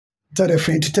Tell a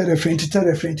friend to tell a friend to tell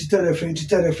a friend to tell a friend to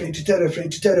tell a friend to tell a friend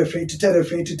to tell a friend to tell a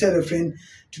friend to tell a friend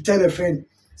to tell a friend.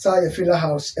 Saya Filler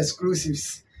House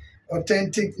exclusives,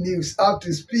 authentic news, up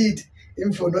to speed,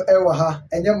 info no ewaha,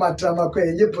 and your matrama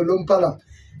and your polumpala.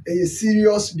 A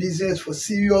serious business for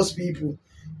serious people.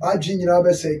 I junior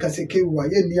say Casekewa,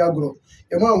 ye Niagro,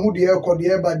 a man who the air called the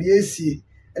air by the AC,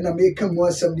 and I make him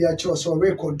more some dear choice or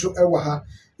record to ewaha,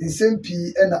 in same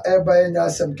P and a air by and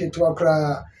some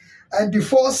Ketwakra. And the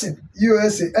forcing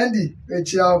USA Andy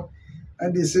Rachel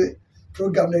and they say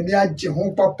program the near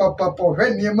home papa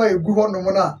when near my good on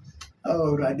mona.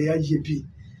 Oh Radia JP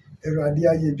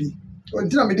Radia JP.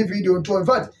 Until I made the video to in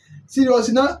fact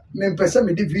seriously not men person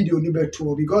made the video ni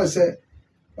beto because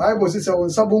Bible says on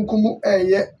sabon kumu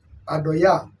ye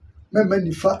adoya memma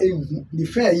nifa ehu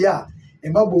nifa ya e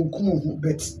mabon kumu hu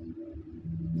bet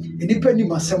enipa ni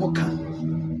masemo kan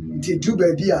nti du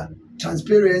ba bia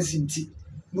transparency nti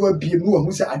no abie mu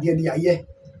hu se ade ne yaye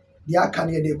ne aka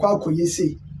ne de kwa akoye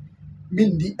sei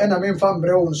mindi ena memfa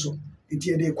mbre wo nso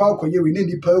nti de kwa akoye we ne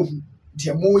nipa hu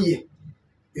de moye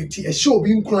nti e show bi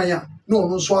nkran ya na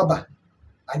ono nso aba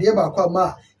ade ba kwa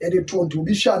ma ye de tonto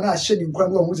bi hwa na ahye ni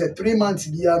nkran no hu se 3 months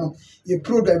bia no ye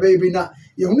program be na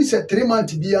ye hu se 3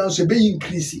 months bia nso be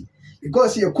increase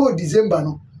because ye call December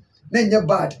no na nya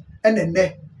bad ene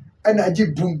ne ena agi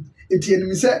boom nti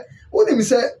enimi se woni mi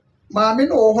se maame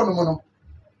no wo ho no mo no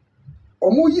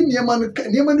omo yi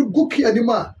niema no guki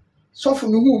adima sofo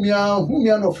no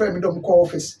humia no frame dom call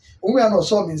office humia no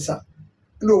so me nsa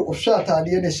no o hwa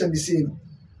atade ne hye me sei no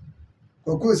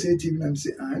kokko se TV na me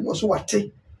se no so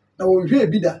wate na wo hwe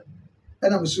bi da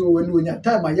na me so wani onya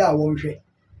time aya wo hwe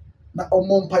na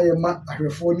omo mpaye ma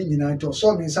ahwefo ni nyina nto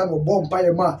so me nsa no bo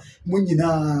mpaye ma mu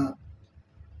nyina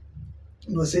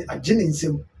no se agene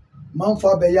nsem manfo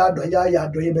abeya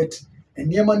ado ye bet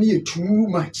niema no ye too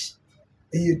much.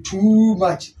 Too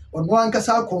much. On one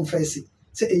cassa confess it.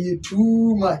 Say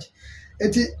too much.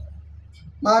 Eti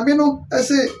Mamino, I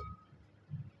say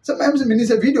sometimes means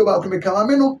a video about me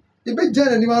Camamino, the big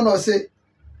gen and man or say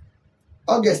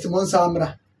August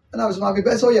Monsamra. And I was my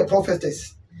best all your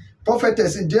prophetess.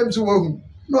 Prophetess in James Wong.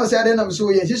 No, say I didn't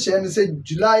so ye and say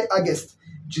July, August.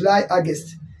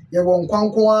 You won't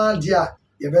quanqua dear,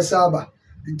 ye besaba.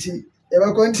 Until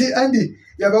ever conti Andy.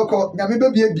 Yabako na me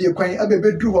be kwan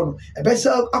abebe dru ho no e be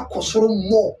sa akosoro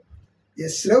mo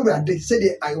yes rewrade se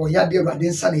de ayo yade rewrade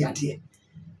nsa ne yade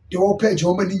de wo page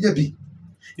wo mani nya bi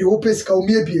de wo page ka wo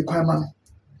me bi kwan ma no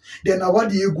de na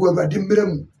wade egu rewrade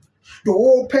mmerem de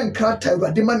wo pen krata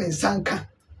rewrade ma ne nsa nka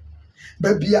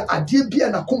ba bia ade bia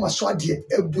na koma so ade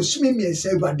ebusumi mi nsa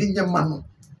rewrade nya ma no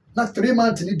na 3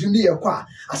 months ni duni ye kwa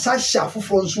asa hya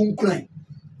foforo nso nkuran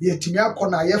ye timi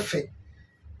akona ye fe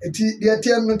eti de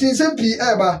etiam no tin sempi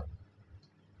eba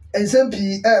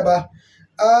ensempi eba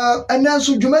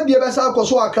ananso dwumadie be sa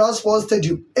akoso Accra Sports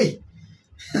Stadium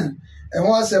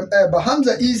ho asem eba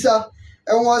Hamza Issah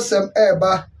ho asem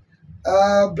eba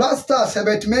Blasters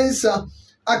hebet mensa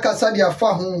akasa dia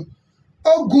fa ho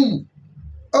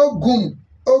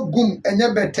Ogum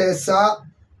enye betesa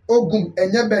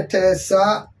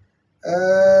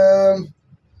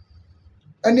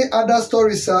any other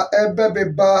stories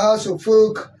ebe House of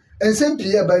Folk and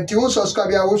simply but you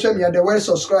subscribe I will show me the word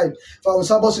subscribe for our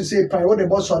supposed to say what the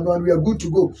boss one we are good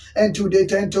to go and today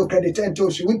 10 to credit 10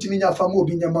 to she won't mean your family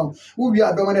be your mouth we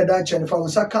are dominant that channel for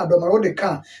saka do what they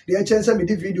can the chance send me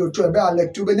the video to about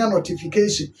like to be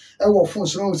notification our phone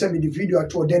so send me the video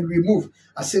to then remove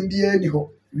assembly anyhow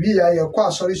we are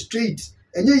your sorry straight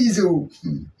and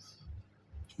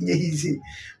easy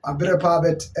I better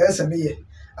pabet SME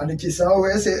and it is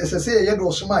always say ye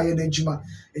do soma ye njuma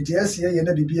it yes ye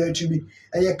na bibia atumi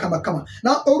eye kama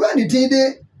now already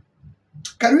dey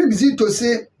can we visit to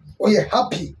say we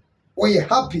happy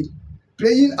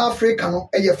playing Africa no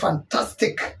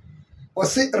fantastic or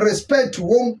say respect to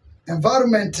home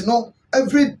environment no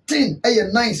everything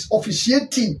nice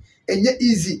officiating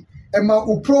easy e ma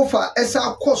u profile esa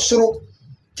akosoro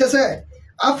say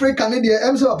Africa ne dey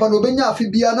emse papa no benya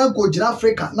afibia na ko gina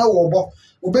Africa na wo bo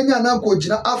obenya na ko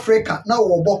gina Africa na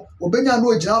wo bo obenya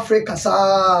no gina Africa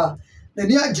sa na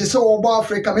ni agese wo bo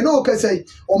Africa me no ka say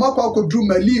o makwa ko dru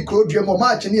Mali ko dru mo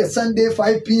match ne Sunday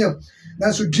 5 p.m.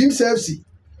 na so Dreams FC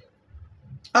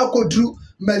akodru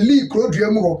Mali ko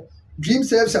dru mo ho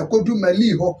Dreams FC akodru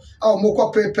Mali ho a mo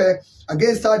kwa prepare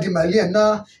against the Mali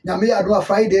na nyame ya do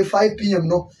Friday 5 p.m.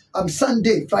 no am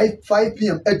Sunday 5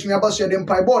 p.m. etumi abaso dem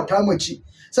pai ball time achi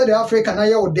said the Africa na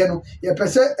ye ode no ye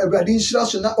pese awrade nshira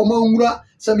so na omanwura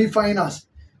semi-finals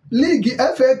league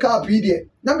FA Cup ide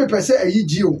na me pese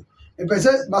ayigi o me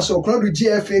pese masokron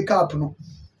do FA Cup no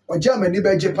or Germany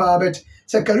by Japan,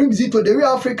 say Karim Zito, the real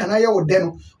African I would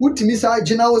then would to miss our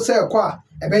general say a qua,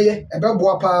 a bay, a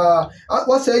babuapa,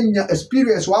 what's an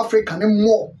experience of African and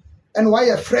more, and why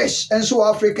a fresh and so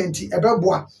African tea, a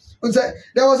babua.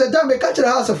 There was a time we catch the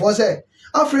house of was a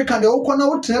African, the Okona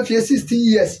would have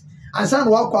 16 years, and son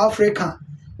walk African.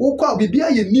 Wokwa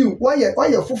bibia ye new why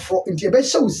you fufro into be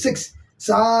show 6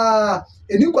 sa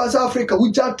eni kwa South Africa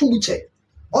wuja to muche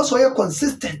also ye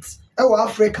consistent e wa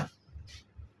Africa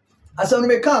asanu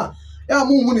meka ya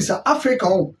mu hu ni sa Africa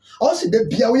ho also the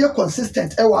bia we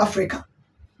consistent e wa Africa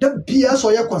the bia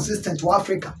so ye consistent wa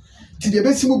Africa ti de be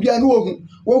simu bia no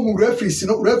wo hu referees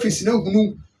no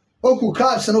hunu oku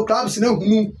clubs no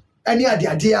hunu ani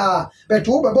ade a but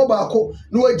wo be baako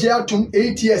no agi atum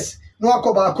 8 years no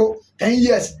akobako 10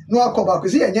 years no akobako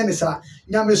si enye ne sa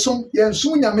nyamesom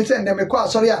yensum nyamete ndeme kwa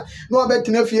asori a no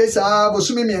abetena fie sa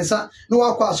bosumi miensa no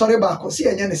akwa asori baako si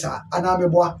enye ne sa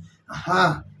anameboa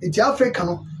aha iti Africa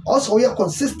no also we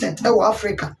consistent e wa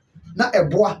Africa na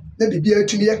eboa na bibia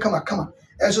atumi ye kama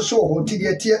enso so ho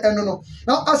tidie tie eno no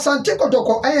na asante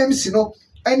kotoko IMC no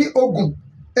ani Ogum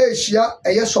ehia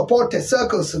eye supporter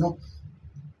circles no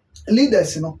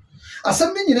leaders no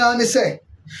asem ni nyina ne say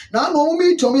na no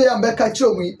mi to me am beka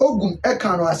kire mu Ogum e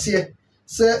kan no ase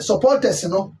say supporters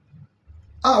no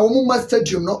a wo mu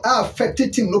stadium no affect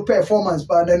team no performance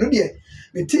ba na no de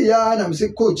me ti ya na me say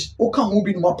coach o kan ho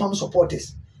bi no mapam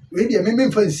supporters we de me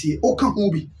fancy o kan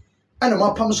ho bi ana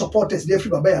mapam supporters dey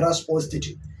free baba ya sports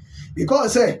stadium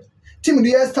because team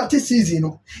the start season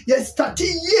no yes start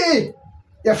year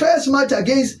your first match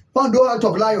against Pondo Heart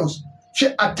of Lions she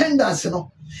attendance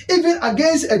no even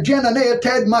against Adriana na your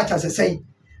third match as I say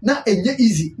na enye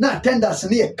easy na attendance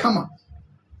na ye kama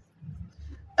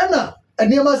ana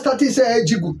eniema start say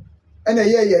jigu ana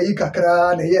ye yi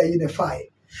kakra na ye yi ne fine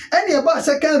any about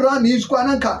second round is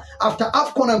kwananka after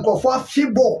AFCON and go for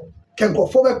football can go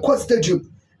for a court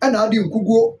stadium and adi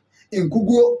nkuguo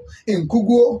nkuguo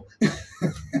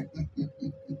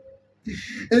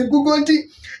nti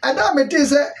ada meti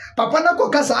say papa na ko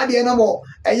kasa ade na mo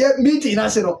eye meeting na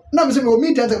se no na me say me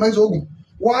meeting at me so Ogum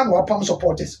one wa pam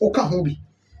supporters o ka ho bi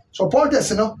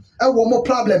supporters no e wo mo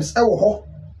problems e wo ho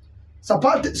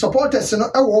supporters no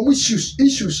e wo mo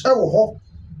issues e wo ho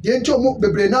ye nti o mo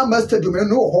bebre na master do me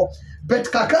no wo ho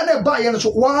but kakra na ba ye no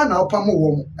so one na pam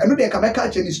wo mo eno de ka make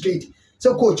catch any straight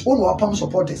so coach one wa pam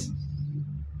supporters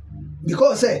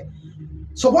because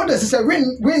supporters say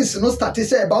wins no start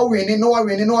say about winning now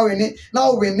winning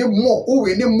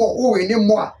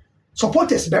more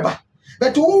supporters beba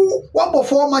but one for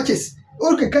 4 matches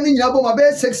okay can you abo ma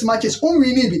be 6 matches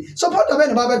winning bi supporter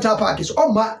be na better park so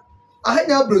ma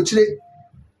ahanya broche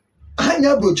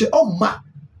ma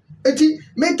eti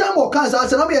me time o kan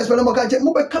say na me expect mo kan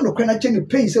mo be kan no kwena che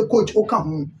pain say coach o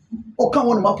kan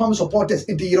no ma pam supporters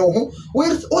enti yiro ho we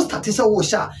start say wo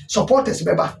sha supporters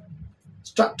beba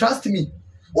trust me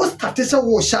o start say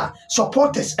wo sha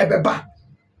supporters ebeba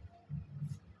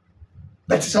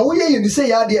but say wo ye ni say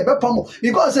ya de ebepam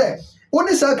because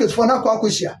only circles for na kwa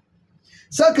kwhia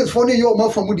circles for ne yo ma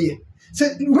famu de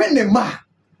say when ne ma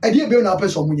ade be na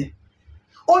person munye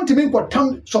on to me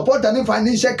kwatam supporter ne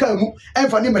financial car mu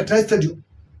enfa ne metra stadium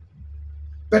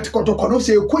but kotokono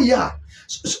say koya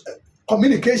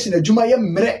communication adwuma ye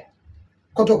mre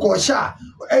kotoko sha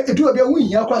edu bia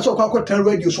wuhia kwa so kwa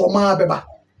radio so ma beba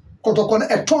kotoko na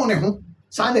eton ne ho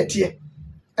sa na tie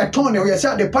eton ne ho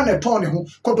yesa de pa na eton ne ho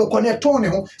kotoko na eton ne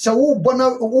ho se wo bona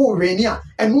wo weni a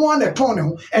eno na eton ne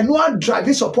ho eno a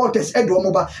drive supporters edo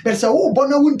mo ba but se wo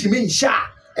bona wuntimi nsha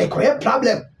ekoye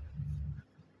problem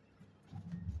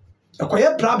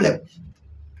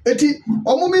eti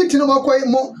omo meeting no makoy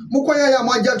mo koya ya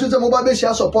mo agya to se mo ba be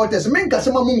share supporters me nka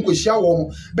se ma mo nko share wo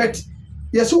mo but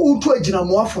yeso wo tu agina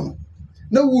mo afo no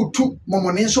na wo tu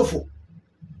momone sofo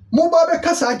mo ba be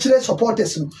kasa akire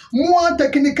supporters no mo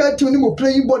technical team ni mo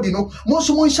playing body no mo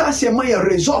so mo sha se ma ya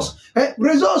resource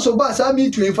resource ba sa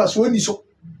me tu emfaso ni so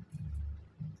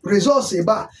resource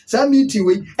ba sa me tu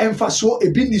we emfaso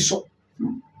ebi ni so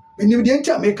eni de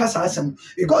ntia me kasa asem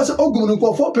because Ogum no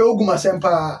ko for pe Ogum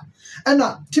asempa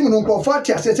ana team no ko for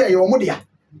tia se ye omo dia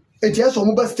etia so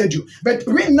mo ba stadium but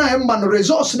win na em man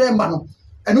resource na em man no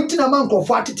enu ntina man ko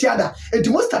for atitiada eti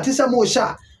mo start se mo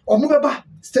sha omo be ba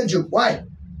stadium why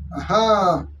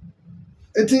aha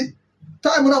eti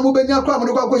time na mo benya kwa mo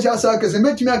no kwa kwhia sa kese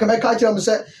metimi aka me ka kira mo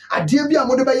se ade bia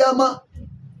mo de be ya ma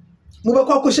mo be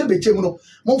kwa kwhia bechem no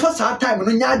mo fa sa time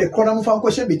no nya de kro mo fa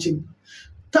kwhia bechem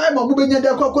time mo benya de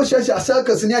kwa kwhia sa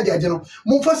kese ni ade no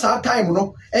mo fa sa time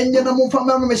no enye na mo fa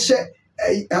ma me hye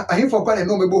ahimfo kwa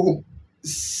no mebo home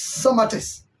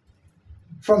samates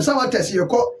from samates you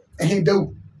ko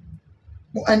dawu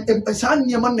and san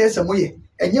near man there's a way.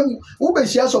 And you will be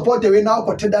share support the way now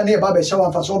for Tedane Baba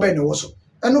Shawan for so many also.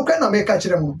 And no kind of make catch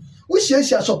them. We share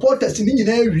supporters in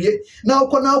the area now.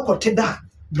 Now Coteda,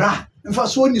 bra, and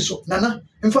fast one is so, Nana,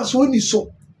 and fast one is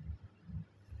so.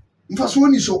 And fast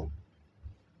one is so.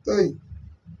 Hey,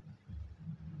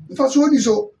 fast one is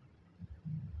so.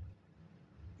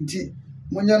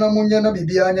 Munyana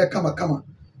Bibiania, kama.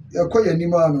 You're quite a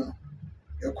nimano.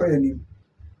 You're quite a nim.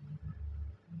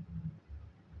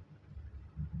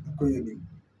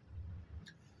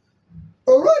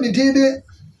 Already did it.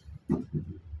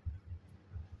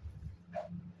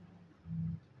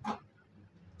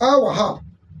 Our hub.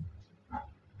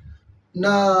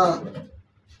 Now,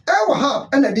 our hub,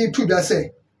 and I did too, that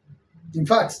say. In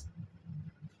fact,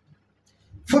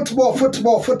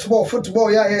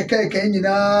 football,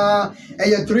 yeah,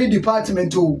 and 3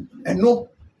 department too, and no,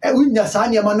 and we just a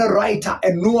man writer,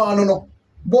 and no,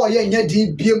 boy, yeah,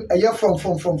 DBM, a year from.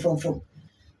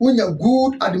 We are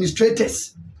good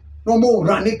administrators. No more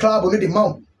running club on the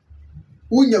mount.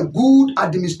 We are good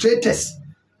administrators.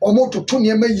 Or more to 20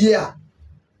 a year.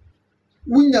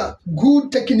 We are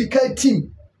good technical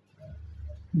team.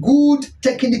 Good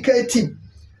technical team.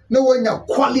 No one are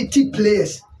quality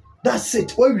players. That's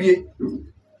it. What we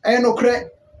I know correct.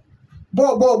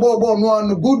 No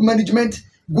good management,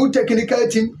 good technical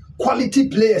team, quality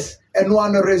players, and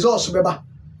one resource beba.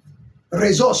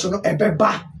 Resource no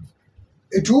beba.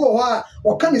 It or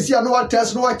can you see no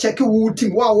test no check who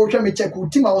team wow me check who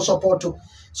team I support to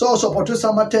so support to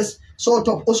summer test so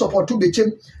support to be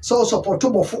team so support to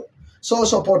Bofo so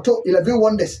support to 11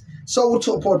 wonders so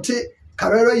support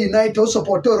Carrera United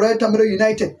support to Red Tamara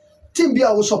United team be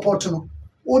our support no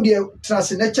o dear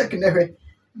trust na check never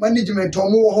management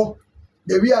omo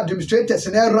the we administrators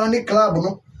and running club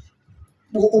no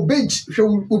o bench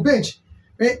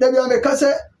me da bi am ka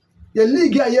say your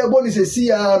league here bonus see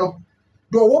no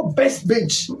do best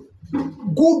bench,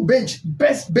 good bench,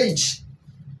 best bench.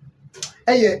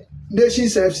 Aye,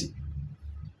 Nations FC.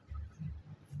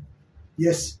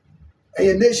 Yes,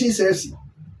 aye, Nations FC.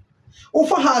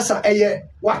 Ofa hasa aye,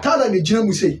 watala ni jina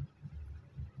musei.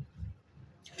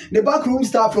 The backroom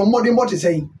staff from Modern what is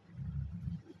saying?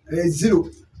 0.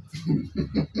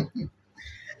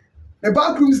 The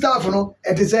backroom staff no,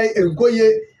 it is say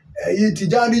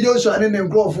Tijani Joshua and then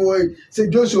grow for say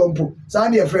Joshua Mpo.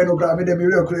 Sandy a friend of Grammy, the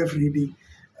miracle free.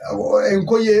 And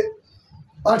Koye,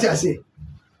 what I say?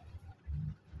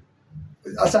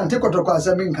 Asante Kotoka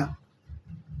Saminka.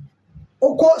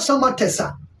 Oko Summer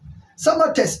Tessa.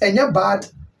 Summer Tess, and your bad,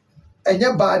 ye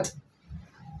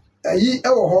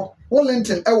ewo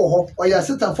Wellington ewo or your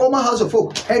assistant former House of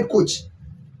Folk head coach.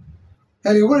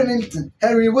 Henry Wellington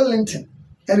ewo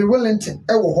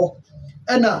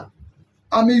and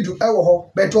Amidu ewo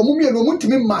but omumi no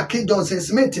mutimi market Johnson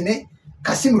Smith ne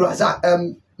Kasim Raza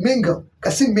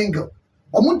Kasim Mingle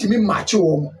omutimi match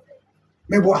wo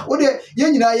meboa wo de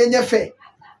ye nyina ye nyefe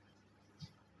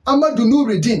Amadu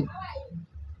Nuruddin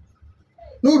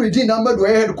Amadu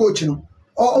head coach no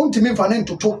o untimi mfa ne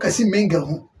ntoto Kasim Mingle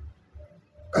ho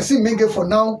Kasim Mingle for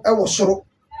now ewo soro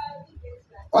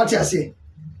what you say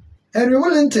Henry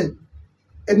Wellington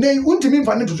and then untimi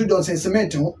mfa ne ntoto Johnson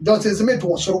Smith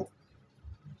wo soro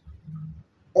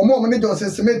Omo mane Johnson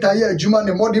Smith aye adwuma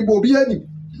ne modern bobi ani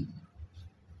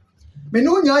me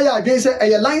no nya ya adwen say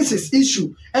a license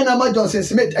issue and ama Johnson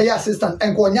Smith aye assistant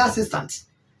and ko nya assistant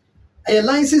a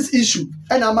license issue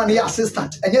and ama ne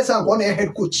assistant and yes am na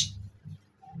head coach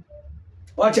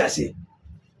what you say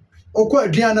okọ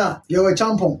aduana ye we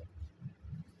champion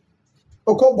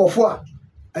okọ bofo a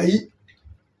ayi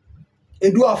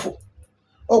eduafo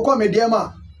okọ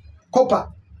mediama copper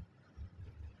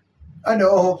and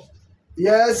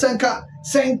yes, Senka,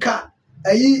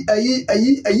 ayi,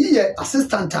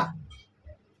 assistant.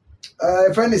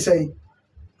 Friend is saying,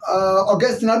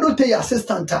 Augustine, I don't tell you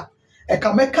assistant. I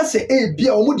can make us say, be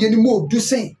a wood anymore, do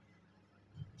say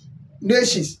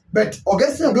nations, but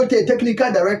Augustine, I don't tell you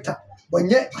technical director, but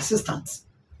yet assistant.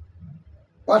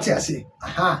 What I say?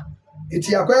 Aha.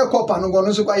 It's a queer copper, no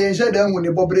one so I share them when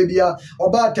the Bobrebia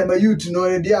or Bartema youth, no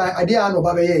idea, no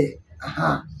baby.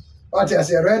 Aha. What I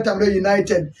say, Red Tamara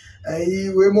United,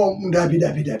 we more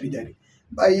dabi.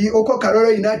 By Oko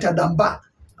Carrera United Damba.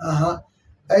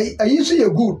 I used to see a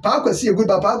good, Parker see a good,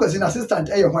 but Parker's an assistant,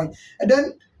 and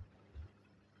then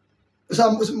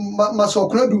some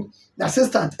Masokredu, the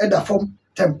assistant at the form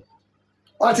temp.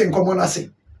 What in common I say?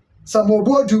 Some more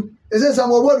board do, is there some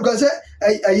more board because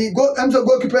I go, I'm so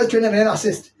goalkeeper trainer and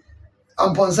assist.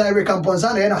 I'm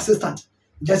Ponsan and assistant.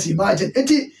 Just imagine.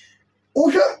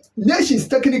 Okay, nations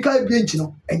technical bench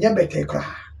no enya bete kra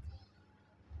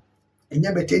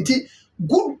enya bete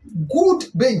good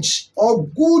bench or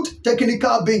good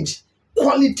technical bench,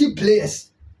 quality players,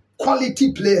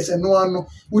 and no one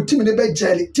with team in the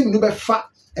jelly, team no fat,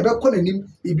 ever calling him,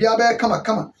 if you are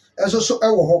come, as also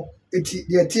ever,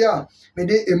 the tia, may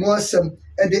they a more some,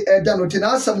 and the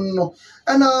Danotina some no,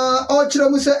 and all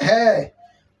children say, hey,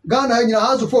 Ghana in your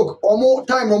house of folk, or more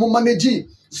time, or more manage,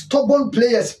 stubborn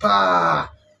players, pa.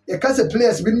 A cast of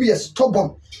players will be a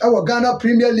stubborn. Our Ghana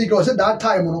Premier League was at that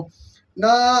time, no.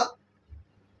 Na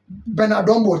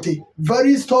Benadombote,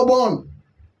 very stubborn.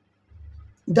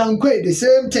 Dankwe, the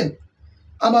same thing.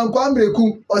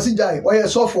 Amankwambreku, Osijai, or a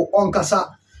sofo on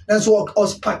Kasa, and so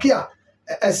Ospakia,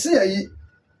 a say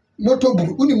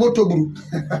motobru, uni motobru.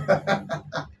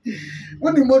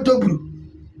 Uni motobru.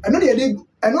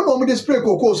 I don't know display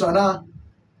cocos, and I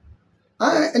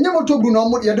never told you no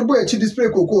more. You had the boy display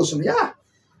cocos, yeah.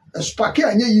 A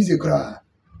spakia and easy cry.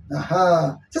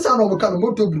 Aha, just I know kind of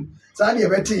motobru. Sani a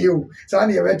betty you,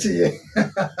 Sani a betty ye.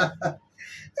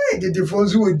 Hey, the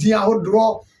difference with dear old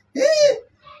draw. Eh,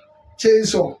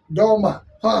 chainsaw, doma,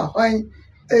 fine.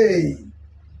 Hey,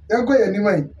 you're going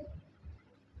anyway.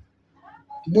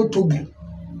 Motobru.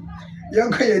 You're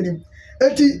going anyway.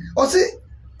 Eti, or say,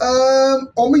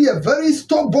 omi a very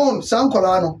stubborn San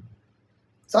Colano.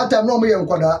 Santa no me and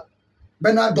quada.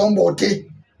 Bernard Dombote.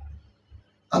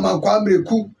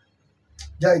 Amankwambreku.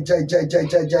 Jai.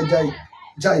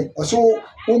 Also,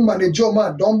 manage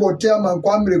ma Dombote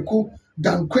Amankwambreku.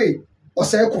 Dankwe. Or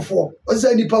say kufo. Or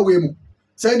say nipa wemu.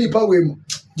 Say nipa wemu.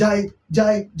 Jai.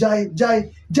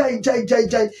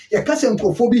 Ya kase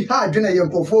nkrofobi hard na ya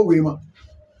nkrofo wema.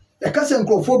 Ya kase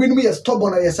nkrofobi no me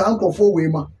stubborn ya san nkrofo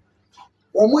wema.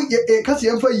 Womu ye kasi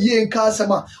yemfa ye nka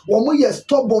asema womu ye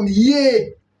stubborn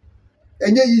ye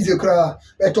enye easy kra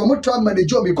but womu try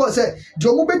manage because de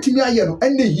womu betimi aye no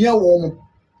enne hia womu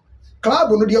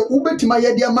club no de ubetimi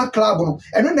aye de ama club no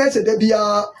eno na ese da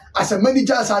bia as a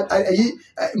manager as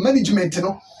management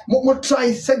no mo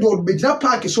try say de obegina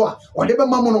park so a ode be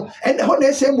mamo no and ho na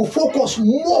ese mo focus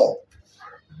more.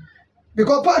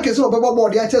 Because park is not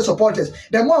about the actual supporters.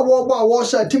 The more war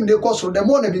team they cost, the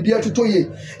more they be able to ye.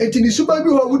 And in the super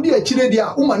who would be a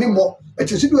chiledia, more. It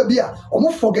is to be a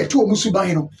almost forget to a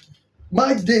musubino.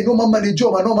 My day, no man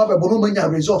job, and no mother, but no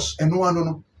man resource, and no one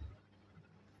no.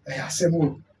 I say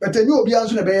more. But I know be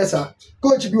answering the best.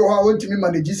 Coach, you are want to me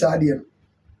manage this idea.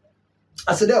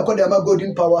 I said, I call them a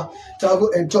golden power, travel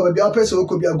and trouble. Be a person who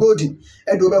could be a golden.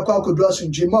 And over Quack could draw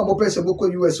some Jim, more person who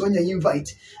could US when you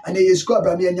invite. And they squab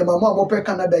me and your mamma, more per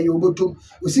Canada, you go to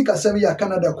Usika 7 year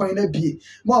Canada, coin a B.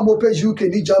 More per UK,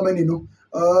 need Germany, no.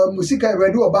 Musika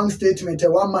read a bank statement, a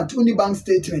 1 month, only bank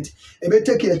statement. A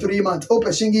better take a 3 month.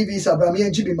 Open shingy visa, Brami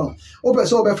and Jibima. Open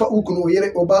so for Ukuno,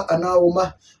 Yere Oba, and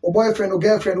Naoma, or boyfriend or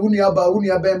girlfriend, Unia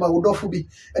Bema, Udofubi,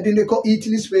 and then they call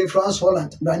Italy, Spain, France,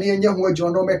 Holland, Brani and Young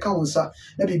John Council,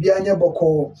 Nabibiania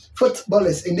Boko,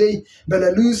 footballers in the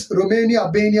Belarus, Romania,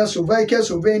 Albania, Slovakia,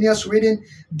 Slovenia, Sweden,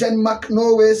 Denmark,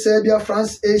 Norway, Serbia,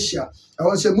 France, Asia. I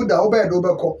was a muda over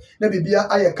Dobako, Nabibia,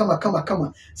 I come,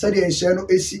 Sadia and Shano,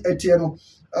 AC Etiano.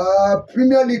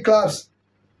 Premier League clubs,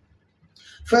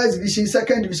 first division,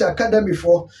 second division, academy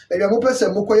for, and your mopes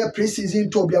and Mokoya pre-season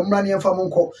to be a money and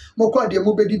Famonko, Moko, the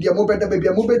Mobedi, the Mobed, baby,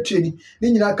 a Mobed training,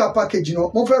 Ninaka package, you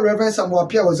know, Mofa Reverend Samoa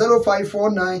Pia was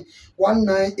 0549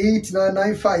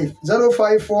 198995,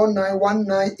 0549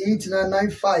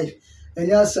 198995, and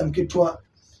yes, some Kitwa.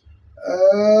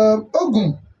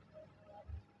 Ogum.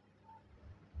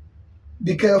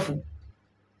 Be careful.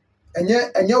 And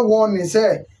your warning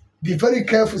say, be very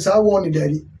careful, so I warn you,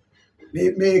 Daddy.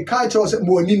 May catch us at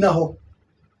Monina ho.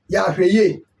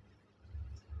 Yahweh.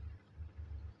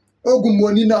 Ogum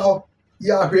Monina ho.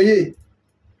 Yahweh.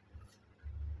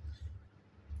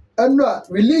 I'm not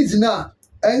released now.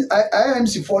 And I am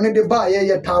si for the bar,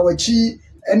 yeah, tower chi,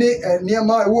 any near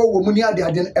my war woman, I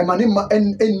didn't emanima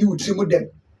and you trim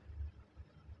them.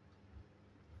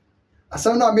 As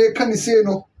I'm not making say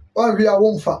no. One we are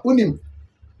one for unim.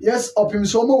 Yes, up him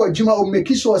so more Juma will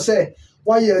make sure say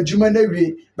why you Juma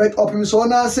nevi, but up him so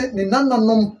na say ni nana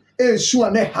nom sure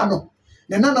ne hano.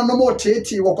 Ne nana no more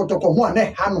tete wakotoko ho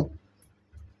ne hano.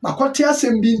 Makwate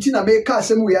asem bi nti na make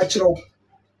asem we akiro.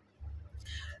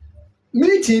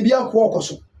 Meeting bi akwo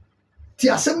so. Ti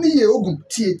asem ni ye ogum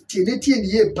tie ni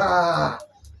ye pa.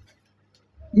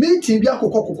 Meeting bi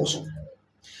akoko so.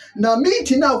 Na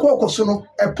meeting na akoko so no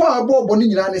e pa abo ni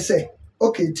nyina ne say.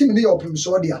 Okay, team ni opim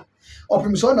so dia.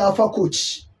 Opim so na afa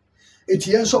coach.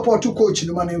 Etiyen support to coach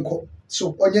no manenko.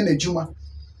 So onye na juma.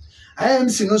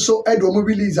 IMC no so edo mo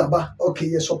release aba. Okay,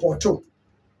 ye support to.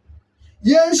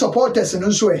 Yen supporters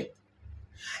no so e.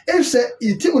 If say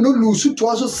team no lose to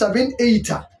also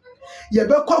 7-8. Ye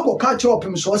be kwa catch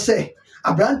opim so say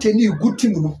abrante ni good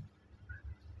team no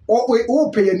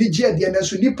o pay ni je de na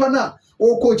so nipa na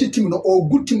o coach team no o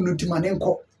good team no team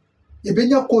anenko ye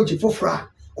benya coach fofra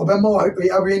obema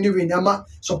awe ni winyama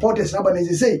supporters na ba na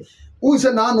say who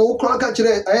say na no kra ka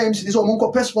kire IMC ni so mo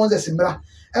nko sponsors mbra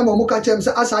e mo ka kire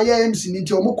say asa IMC ni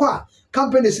ti o mo kwa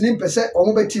companies ni mpese o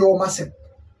mo beti o masem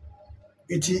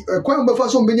iti kwan mbefa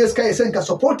so mbenye sky esenka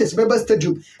supporters beba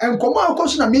stadium enkomo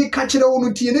akoso na me ka kire wo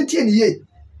no tie ne ye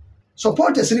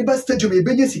supporters ni ba stadium e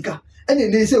benye sika ene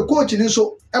ne say coach ni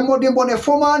so emodin bo ne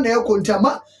former na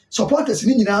ekontama supporters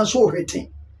ni nyina so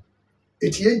hwete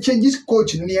iti en changes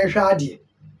coach ni ye hwa ade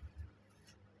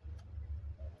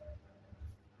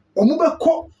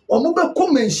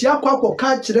omubeko menhia kwa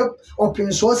ka kire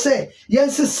opinso se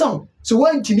yensesam so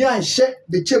wantimi anhye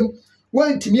bechem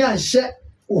wantimi anhye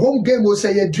home game o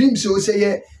say dreams o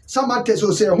say samates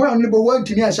o say when only bo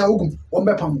wantimi anhye ogum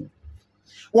ombepam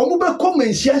omubeko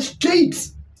menhia straight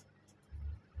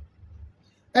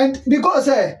and because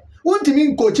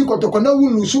wantimi coach kotoko na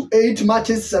won lose 8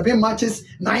 matches 7 matches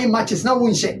 9 matches na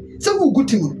won hye se wo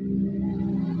gutimu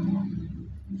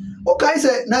okay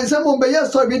say na nsemo be yes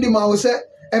story di ma wo say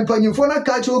empanyimfo na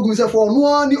catch Ogum say for no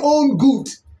on the own good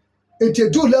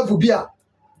it do level bia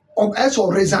of eso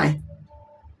resign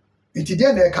it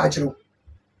dey na catch ro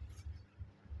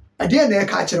ade na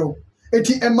catch ro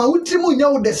eti ema utimu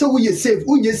nya wo de say wo ye save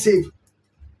unye save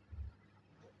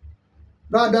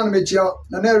brother na mechia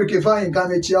na Eric fine kan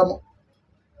mechia mo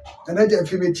na je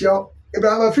fi mechia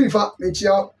Ibrahim FIFA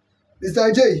mechia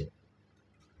Mr. J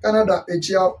Canada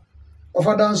mechia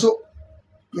ofadanso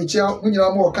mechia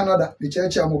munyira mo Canada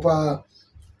mechia mo pa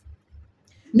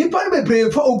nipa ne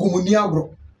bebre fa Ogum ni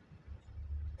agro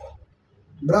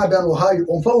brother no hayo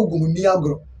on fa Ogum ni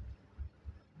agro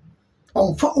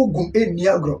on fa Ogum ni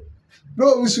agro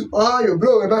bro usu ayo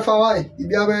bro e be fa wai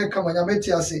ibia be kamanya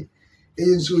meti ase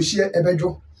enso hie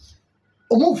ebedwo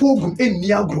omo fa Ogum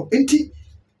ni agro enti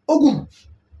Ogum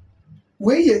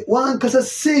we ye wan kasa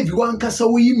save wan kasa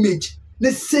we image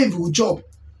let's save your job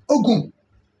Ogum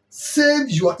save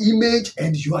your image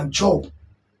and your job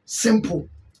simple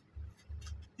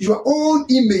your own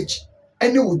image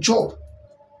and your job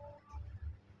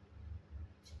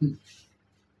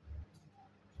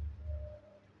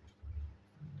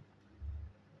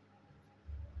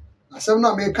asem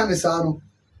na me kan sa no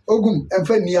Ogum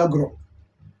emfa ni agro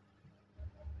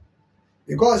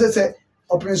because it say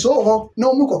oprenso ho na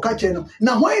omo ko kache no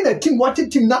na when the team what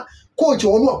team na coach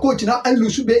ono coach na and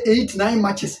lose be 8-9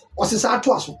 matches osisa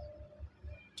ato aso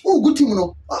o good team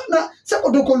no na se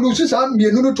kodoko lose sa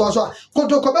mienu no to aso a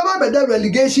kodoko be ba da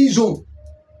relegation zone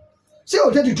say o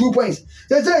 32 points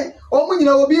they say omo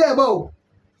nyina obi e ba o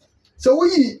so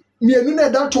we mienu na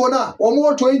da to na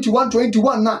omo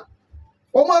 21 na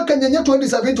omo akanyanye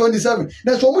 27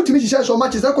 na so omo timi hihye so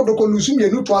matches na kodoko lose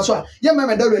mienu to aso a ye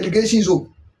ma da relegation zone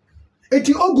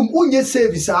eti Ogum unye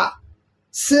service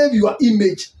save your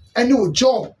image and your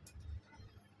job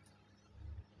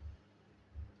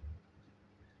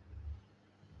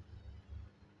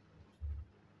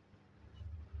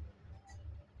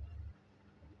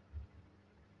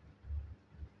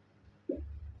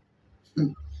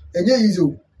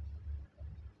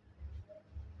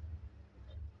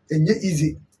enye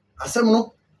easy asem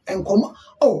no enkom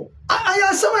aya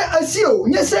asem asi o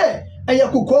nye se aya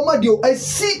kokoma de o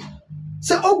asi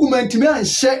se Ogum antimi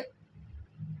anhye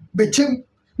bechem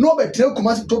no betre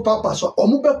kuma to papa so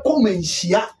omo be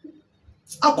komanhia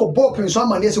akobo penso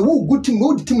amane se wo good team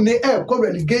no team ne call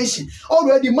relegation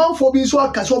already man for bi so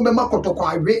aka so be makotoko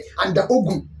awe and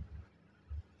Ogum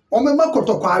o me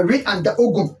makotoko awe and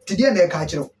Ogum tidie na e ka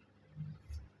kire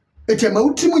etema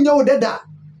utim nya wo deda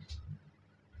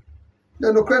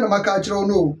no kra na maka kire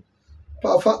no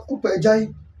papa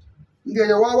upajai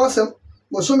nge wa wasem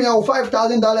Bosumi ya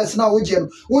 $5,000 na wogiem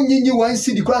wonyinyi 1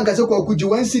 cedi kra nka se kwa kuji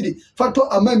 1 cedi fato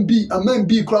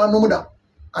amambi kra no muda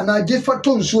ana je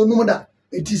fato nsuo no muda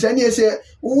eti se ne se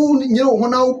wo nyire wo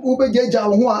na wo begeja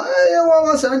wo ho a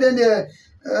wa se ne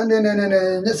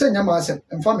se nyama asem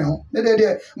mfa me ho ne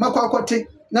de makwa akote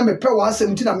na me pra wa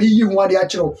asem ti na me yi ho ade a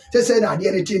kire wo se na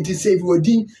ade ne ti save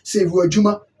odin save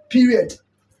adwuma period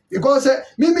because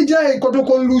me jai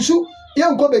kotoko lusu ye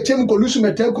nko bechem ko lusu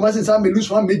meten kuma sensa me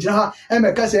lusu ma mejira ha e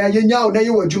me ka se ye nya o na ye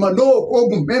wadwuma no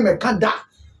Ogum me ka da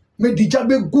me dija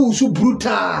be gu su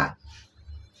brutal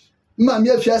ma me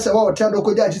afia se wa hotel do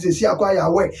ko ja sesi akwa ya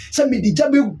we se me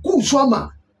dija be gu su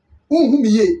ama unhu mi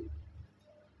ye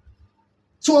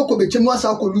so ko bechem no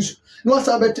asa ko lusu no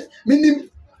asa bet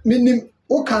minim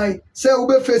o kai se wo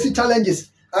be face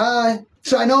challenges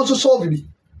try now to solve it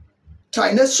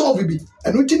try na solve bi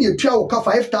eno nti ne atwa wo ka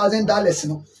 $5,000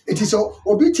 no it is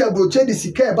obi tia broche de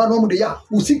sika e ba no mu de ya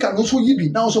wo sika no so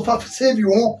yibi na so fa save you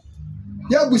ho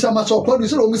ya busa maso kwadu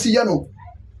so mu si ye no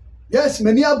yes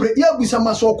mani abre ya busa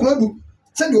maso kwadu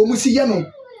se de mu si ye no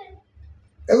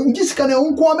ngi sika na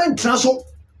wo ko mentra so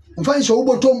mfa so wo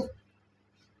botom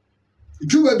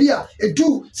juwa bia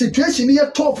edu situation ye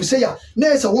tough say ya na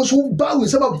esa wo so ba wo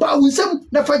nsem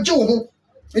na fa je wo ho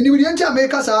eni wi enti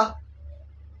America sa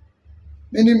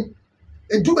menim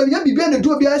edu ba ya bibia na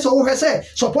edu bia so wo hwese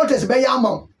supporters be ya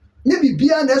amaw ne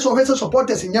bibia na so hwese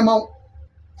supporters nyamaw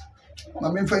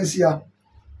ma me fansia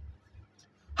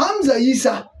Hamza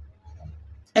Issah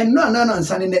enno anana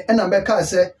nsane ne na beka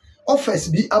se offers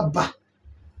bi aba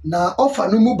na offer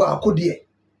no mu ba ko de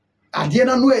ade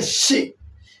na no ehye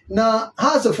na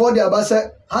has for the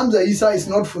abasa Hamza Issah is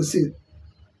not for sale.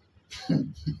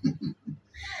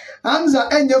 Hamza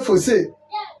enye for sale.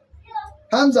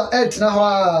 Hamza et na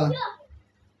ho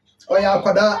oya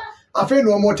akwada afi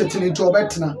no mo tetene to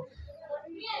obetena.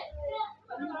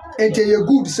 Ente ye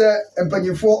good say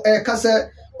empanyefo e ka say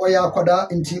oya akwada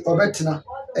nti obetena.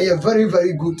 E very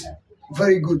very good.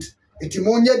 Very good. Eti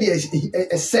mo nya de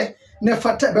ese ne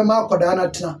fata be ma akwada na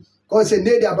tena. Ko say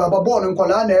ne de ababa ball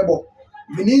nkola na ebo.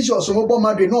 Vinicius so mo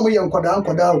madre no mo ye nkoda o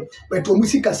but o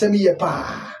musika semi ye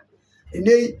pa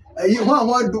ene ayi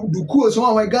ho dukuo so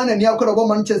ho Ghana ni akoda bo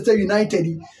Manchester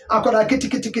United akoda kiti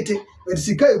but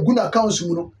sika egu na accounts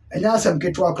mu no enya asem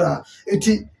keto akra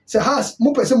eti se has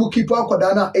mo pese mo keep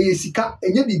akoda na eye sika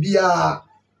enye bibia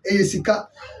eye sika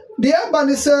the urban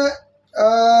is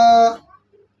that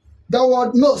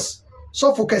word mills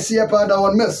so focus here pa that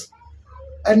word mills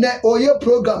and then oye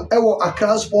program e wo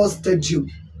Accra Sports Stadium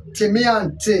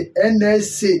Timiante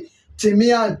NSC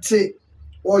Timiante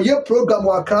or your program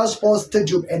or Accra Sports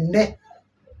Stadium and ne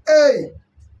hey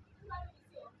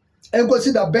and go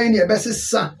see the Ben your best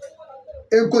son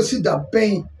and go see the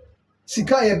Ben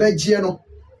sika ye be gie no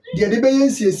de de be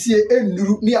yensie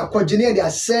enuru ni akwagene de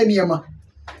asa niema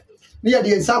ni ya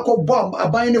de nsa ko bomb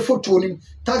aban ne photo ni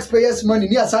taxpayers money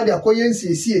ni asa de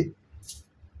akoyensie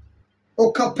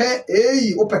o kape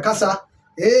o pekasa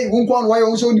wunkwan why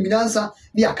on so niminansa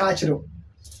ni aka kire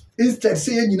instead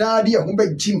say nyina de ho ba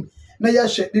jim na ya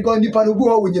hwe because nipa no bu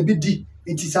ho wonya bidi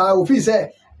enti sa ofi say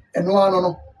eno ano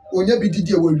no wonya bidi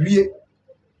de wawie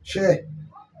hwe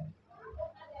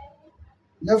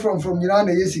na from nyina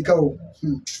na yesika o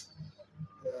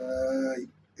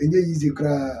enye easy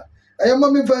kra ayo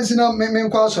mama fancy na me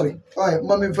nkwa sorry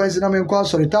mama fancy na me nkwa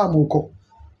sorry ta amoko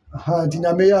aha di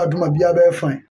na me ya aduma bia ba fine